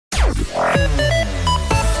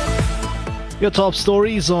Your top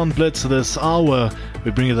stories on Blitz this hour.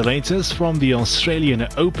 We bring you the latest from the Australian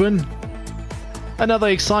Open. Another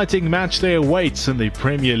exciting match there awaits in the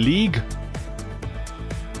Premier League.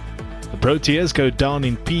 The Proteas go down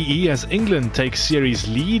in PE as England takes series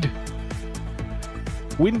lead.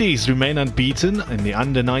 Windies remain unbeaten in the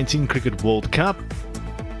Under-19 Cricket World Cup.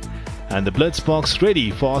 And the Blitz box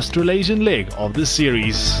ready for Australasian leg of the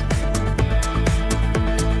series.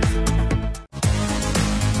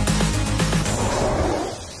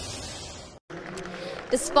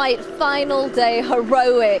 Despite final day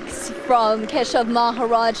heroics from Keshav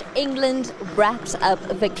Maharaj, England wrapped up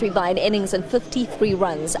a victory by an innings and 53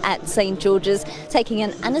 runs at St George's, taking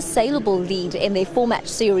an unassailable lead in their 4-match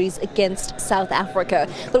series against South Africa.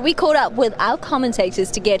 But we caught up with our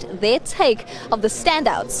commentators to get their take of the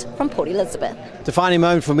standouts from Port Elizabeth. Defining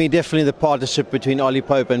moment for me, definitely the partnership between Ollie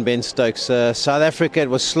Pope and Ben Stokes. South Africa, it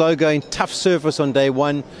was slow going, tough surface on day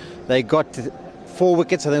one. They got 4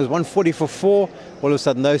 wickets, I think it was 140 for 4. All of a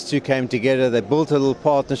sudden those two came together, they built a little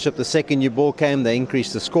partnership. The second new ball came, they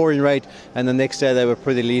increased the scoring rate, and the next day they were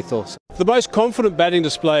pretty lethal. The most confident batting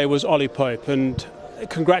display was Ollie Pope, and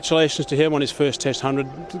congratulations to him on his first Test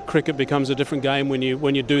 100. Cricket becomes a different game when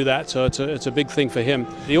you do that, so it's a big thing for him.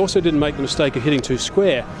 He also didn't make the mistake of hitting too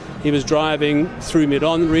square. He was driving through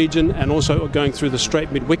mid-on region and also going through the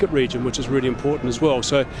straight mid-wicket region, which is really important as well.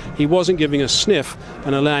 So he wasn't giving a sniff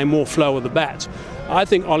and allowing more flow of the bat. I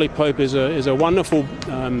think Ollie Pope is a wonderful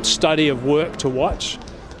study of work to watch,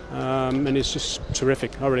 and he's just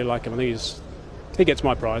terrific. I really like him. I think he gets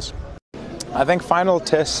my prize. I think final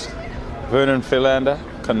test, Vernon Philander,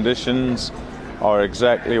 conditions are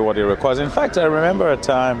exactly what he requires. In fact, I remember a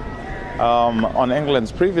time on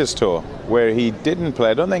England's previous tour where he didn't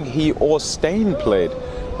play. I don't think he or Steyn played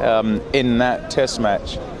in that test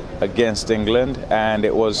match against England, and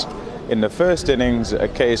it was in the first innings a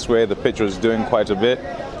case where the pitch was doing quite a bit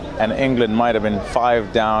and England might have been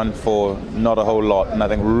 5 down for not a whole lot, and I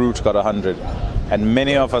think Root got 100. And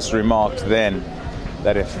many of us remarked then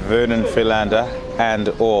that if Vernon Philander and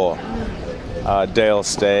or Dale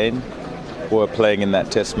Steyn were playing in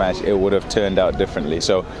that test match, it would have turned out differently.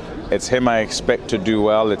 So it's him I expect to do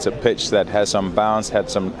well. It's a pitch that has some bounce,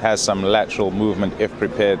 has some lateral movement if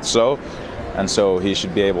prepared so, and so he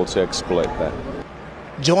should be able to exploit that.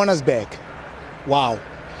 Johannesburg, wow.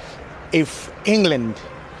 If England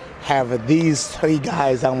have these 3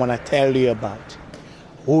 guys I want to tell you about,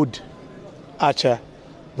 Wood, Archer,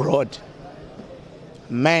 Broad,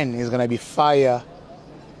 man is going to be fire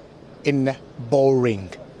in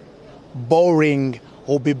bowling. Bowling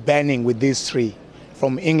will be banning with these 3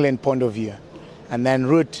 from England point of view. And then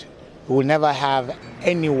Root will never have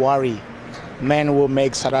any worry. Man will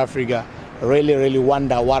make South Africa really, really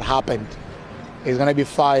wonder what happened. It's going to be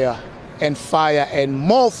fire and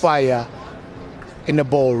more fire in the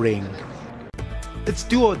bowling. It's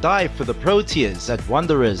do or die for the Proteas at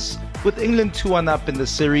Wanderers. With England 2-1 up in the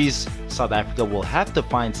series, South Africa will have to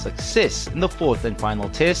find success in the 4th and final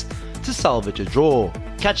test to salvage a draw.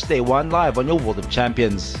 Catch Day 1 live on your World of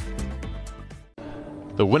Champions.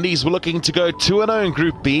 The Windies were looking to go 2-0 in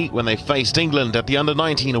Group B when they faced England at the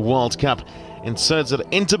Under-19 World Cup. Inserted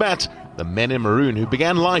into bat, the men in maroon, who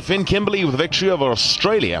began life in Kimberley with a victory over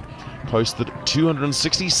Australia, posted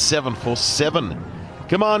 267 for 7.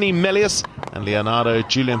 Kamani Melius and Leonardo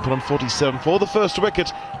Julian put on 47 for the first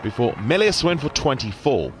wicket before Melius went for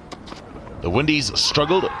 24. The Windies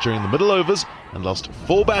struggled during the middle overs and lost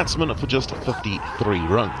 4 batsmen for just 53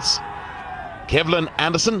 runs. Kevlin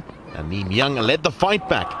Anderson and Neem Young led the fight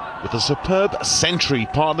back with a superb century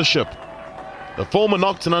partnership. The former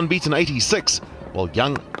knocked an unbeaten 86, while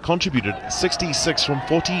Young contributed 66 from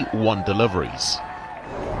 41 deliveries.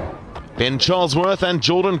 Ben Charlesworth and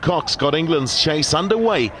Jordan Cox got England's chase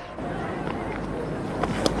underway.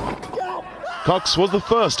 Cox was the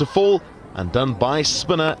first to fall and done by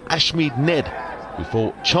spinner Ashmead Ned,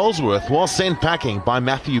 before Charlesworth was sent packing by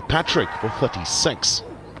Matthew Patrick for 36.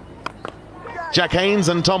 Jack Haynes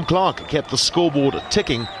and Tom Clark kept the scoreboard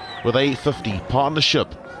ticking with a 50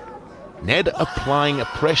 partnership. Ned, applying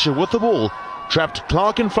pressure with the ball, trapped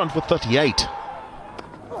Clark in front for 38.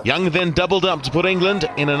 Young then doubled up to put England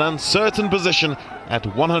in an uncertain position at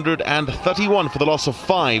 131 for the loss of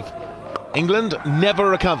 5. England never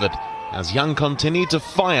recovered as Young continued to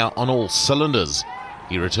fire on all cylinders.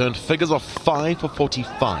 He returned figures of 5 for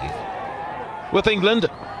 45. With England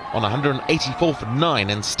on 184 for 9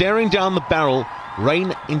 and staring down the barrel,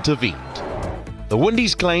 rain intervened. The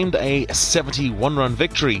Windies claimed a 71-run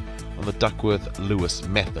victory on the Duckworth-Lewis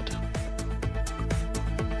method.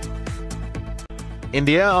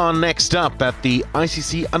 India are next up at the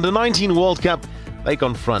ICC Under-19 World Cup They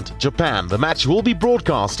confront Japan. The match will be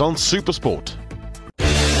broadcast on SuperSport.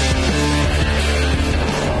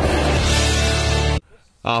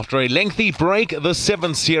 After a lengthy break, the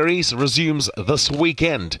 7 Series resumes this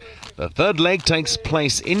weekend. The third leg takes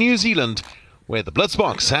place in New Zealand, where the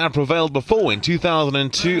Blitzboks have prevailed before in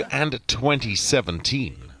 2002 and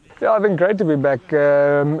 2017. Yeah, I think great to be back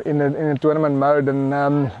in a tournament mode, and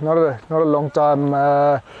not a long time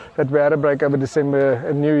that we had a break over December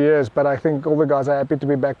and New Year's, but I think all the guys are happy to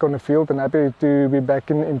be back on the field and happy to be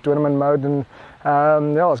back in tournament mode. And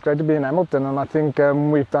yeah, it's great to be in Hamilton, and I think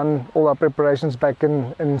we've done all our preparations back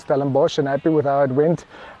in Stellenbosch and happy with how it went.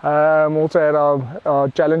 Also had our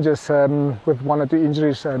challenges with 1 or 2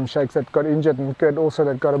 injuries, Shakes that got injured and Kurt also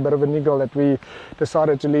that got a bit of a niggle that we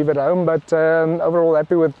decided to leave at home, but overall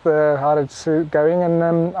happy with how it's going,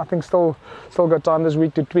 and I think still got time this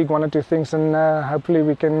week to tweak 1 or 2 things, and hopefully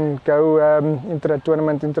we can go into that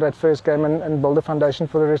tournament, into that first game, and build a foundation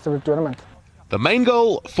for the rest of the tournament. The main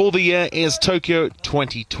goal for the year is Tokyo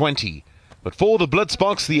 2020. But for the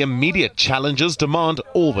Blitzboks, the immediate challenges demand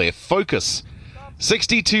all their focus.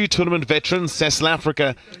 62 tournament veterans, South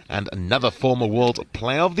Africa, and another former World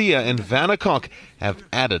Player of the Year in Vanderkok have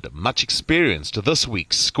added much experience to this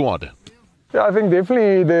week's squad. Yeah, I think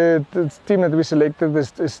definitely the team that we selected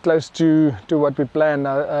is close to what we planned.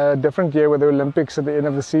 A different year with the Olympics at the end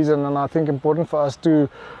of the season, and I think important for us to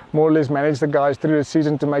more or less manage the guys through the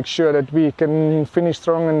season to make sure that we can finish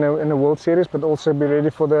strong in the World Series, but also be ready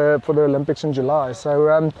for the Olympics in July. So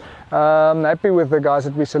I'm happy with the guys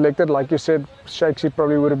that we selected. Like you said, Shakesy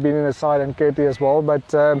probably would have been in the side and Katie as well,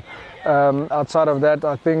 but outside of that,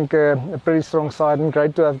 I think a pretty strong side, and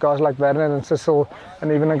great to have guys like Werner and Sissel,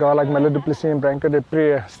 and even a guy like Miller Duplessis and Branko de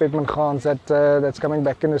Pre, Stedman Gans that's coming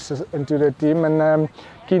back into the team, and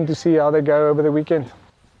keen to see how they go over the weekend.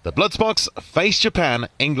 The Blitzboks face Japan,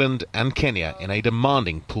 England and Kenya in a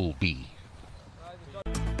demanding Pool B.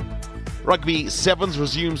 Rugby Sevens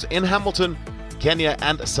resumes in Hamilton. Kenya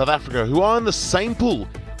and South Africa, who are in the same pool,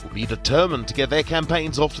 will be determined to get their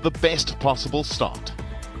campaigns off to the best possible start.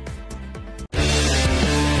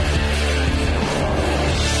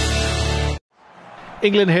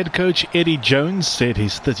 England head coach Eddie Jones said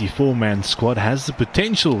his 34-man squad has the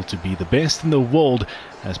potential to be the best in the world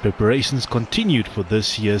as preparations continued for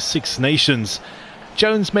this year's Six Nations.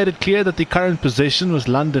 Jones made it clear that the current position with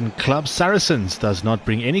London club Saracens does not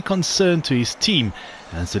bring any concern to his team,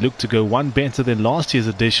 as they look to go one better than last year's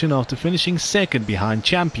edition after finishing second behind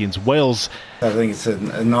champions Wales. I think it's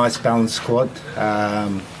a nice balanced squad,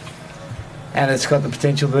 and it's got the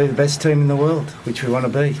potential to be the best team in the world, which we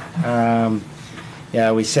want to be.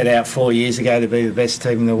 Yeah, we set out 4 years ago to be the best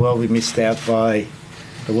team in the world. We missed out by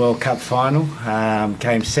the World Cup final,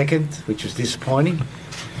 came second, which was disappointing.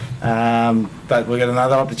 But we've got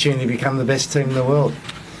another opportunity to become the best team in the world.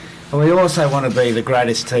 And we also want to be the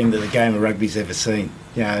greatest team that the game of rugby's ever seen.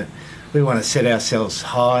 You know, we want to set ourselves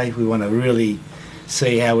high. We want to really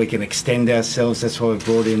see how we can extend ourselves. That's why we've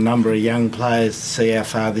brought in a number of young players to see how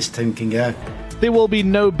far this team can go. There will be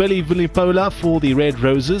no Billy Vunipola for the Red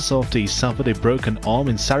Roses after he suffered a broken arm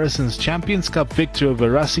in Saracens' Champions Cup victory over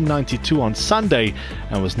Racing 92 on Sunday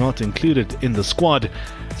and was not included in the squad.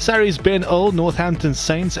 Sarries Ben Earl, Northampton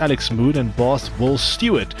Saints, Alex Mood and Bath Will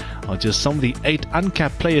Stewart are just some of the 8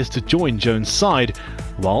 uncapped players to join Jones' side,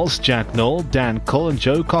 whilst Jack Knoll, Dan Cole and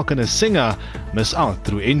Joe Cocker-Singer miss out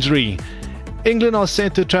through injury. England are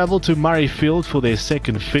set to travel to Murrayfield for their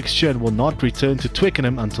second fixture and will not return to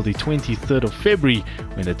Twickenham until the 23rd of February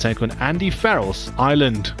when they take on Andy Farrell's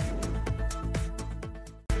Ireland.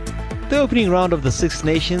 The opening round of the Six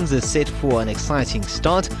Nations is set for an exciting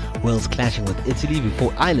start, Wales clashing with Italy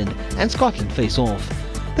before Ireland and Scotland face off.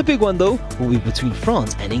 The big one though will be between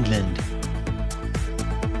France and England.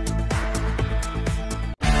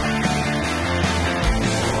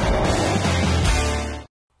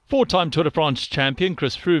 Four-time Tour de France champion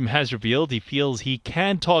Chris Froome has revealed he feels he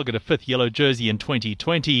can target a 5th yellow jersey in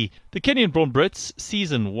 2020. The Kenyan-born Brit's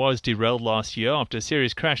season was derailed last year after a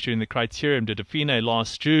serious crash during the Criterium de Dauphiné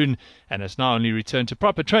last June and has now only returned to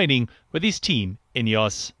proper training with his team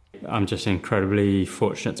Ineos. I'm just incredibly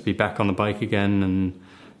fortunate to be back on the bike again and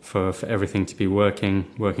for everything to be working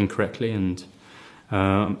correctly, and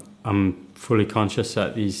I'm fully conscious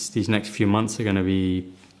that these next few months are going to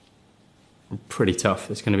be pretty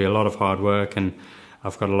tough. It's going to be a lot of hard work, and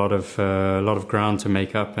I've got a lot of ground to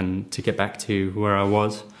make up and to get back to where I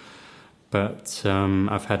was. But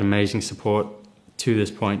I've had amazing support to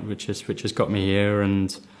this point, which has got me here,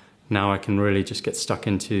 and now I can really just get stuck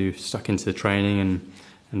into the training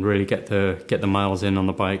and really get the miles in on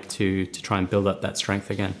the bike to try and build up that strength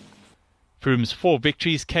again. Froome's 4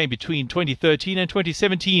 victories came between 2013 and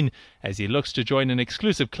 2017 as he looks to join an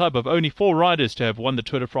exclusive club of only 4 riders to have won the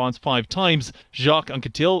Tour de France 5 times: Jacques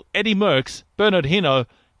Anquetil, Eddy Merckx, Bernard Hinault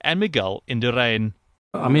and Miguel Indurain.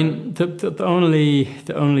 I mean, the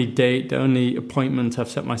only date, the only appointment I've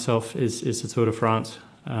set myself is the Tour de France.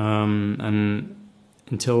 And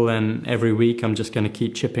until then, every week I'm just going to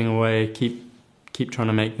keep chipping away, keep trying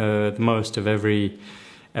to make the most of every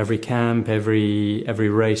camp, every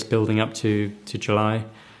race building up to July,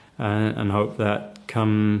 and hope that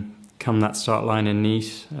come that start line in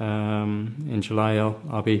Nice in July,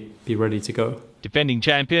 I'll be ready to go. Defending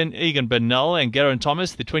champion Egan Bernal and Geraint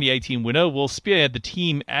Thomas, the 2018 winner, will spearhead the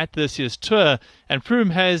team at this year's Tour, and Froome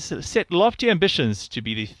has set lofty ambitions to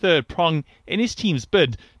be the third prong in his team's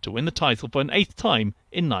bid to win the title for an 8th time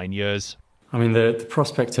in 9 years. I mean, the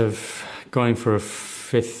prospect of going for a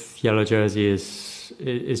 5th yellow jersey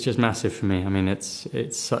is just massive for me. I mean, it's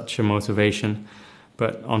such a motivation.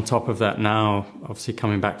 But on top of that, now obviously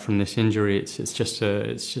coming back from this injury, it's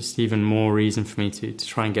just even more reason for me to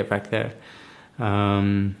try and get back there.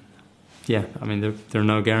 Yeah, I mean, there are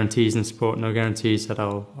no guarantees in sport, no guarantees that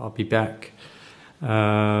I'll be back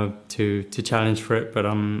to challenge for it. But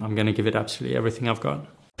I'm going to give it absolutely everything I've got.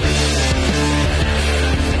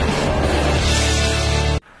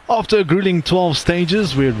 After a grueling 12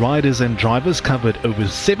 stages where riders and drivers covered over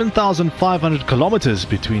 7,500 kilometers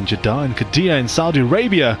between Jeddah and Qadiyah in Saudi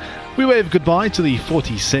Arabia, we waved goodbye to the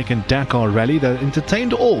 42nd Dakar Rally that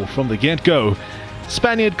entertained all from the get-go.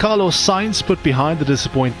 Spaniard Carlos Sainz put behind the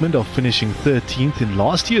disappointment of finishing 13th in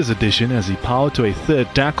last year's edition as he powered to a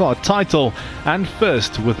 3rd Dakar title and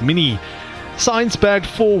 1st with Mini. Sainz bagged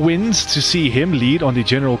 4 wins to see him lead on the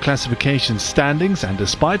general classification standings, and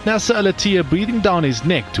despite Nasser Al-Attiyah breathing down his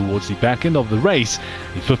neck towards the back end of the race,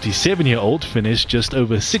 the 57-year-old finished just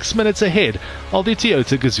over 6 minutes ahead of the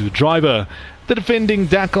Toyota Gazoo driver. The defending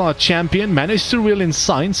Dakar champion managed to reel in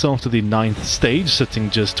Sainz after the 9th stage, sitting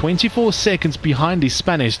just 24 seconds behind the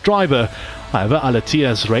Spanish driver. However,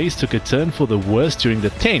 Al-Attiyah's race took a turn for the worse during the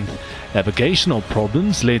 10th. Navigational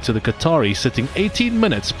problems led to the Qatari sitting 18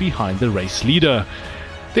 minutes behind the race leader.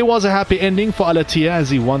 There was a happy ending for Al-Attiyah as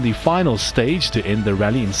he won the final stage to end the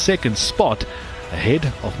rally in 2nd spot, ahead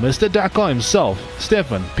of Mr. Dakar himself,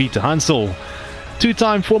 Stefan Peter Hansel.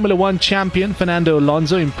 Two-time Formula 1 champion Fernando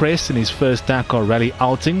Alonso impressed in his first Dakar Rally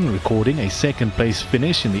outing, recording a 2nd place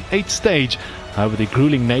finish in the 8th stage. However, the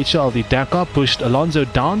grueling nature of the Dakar pushed Alonso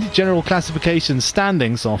down the general classification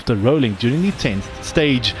standings after rolling during the 10th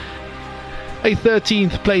stage. A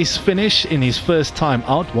 13th place finish in his first time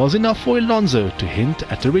out was enough for Alonso to hint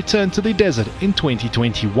at a return to the desert in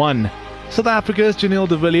 2021. South Africa's Janelle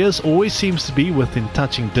de Villiers always seems to be within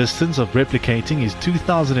touching distance of replicating his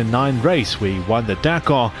 2009 race where he won the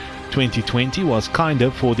Dakar. 2020 was kinder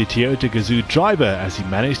for the Toyota Gazoo driver as he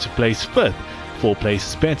managed to place 5th, 4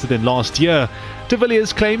 places better than last year. De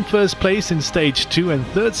Villiers claimed 1st place in stage 2 and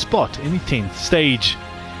 3rd spot in the 10th stage.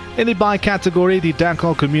 In the bike category, the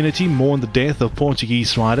Dakar community mourned the death of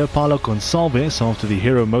Portuguese rider Paulo Gonçalves after the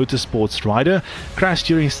Hero Motorsports rider crashed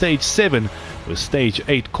during stage 7, with stage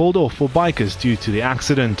 8 called off for bikers due to the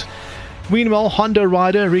accident. Meanwhile, Honda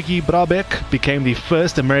rider Ricky Brabec became the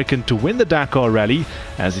first American to win the Dakar Rally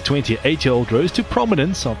as the 28-year-old rose to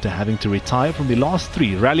prominence after having to retire from the last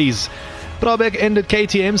 3 rallies. Brabec ended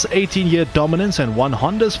KTM's 18-year dominance and won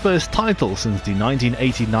Honda's first title since the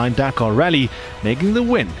 1989 Dakar Rally, making the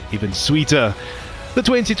win even sweeter. The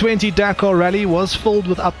 2020 Dakar Rally was filled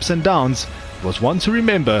with ups and downs. It was one to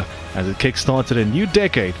remember as it kick-started a new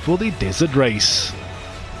decade for the desert race.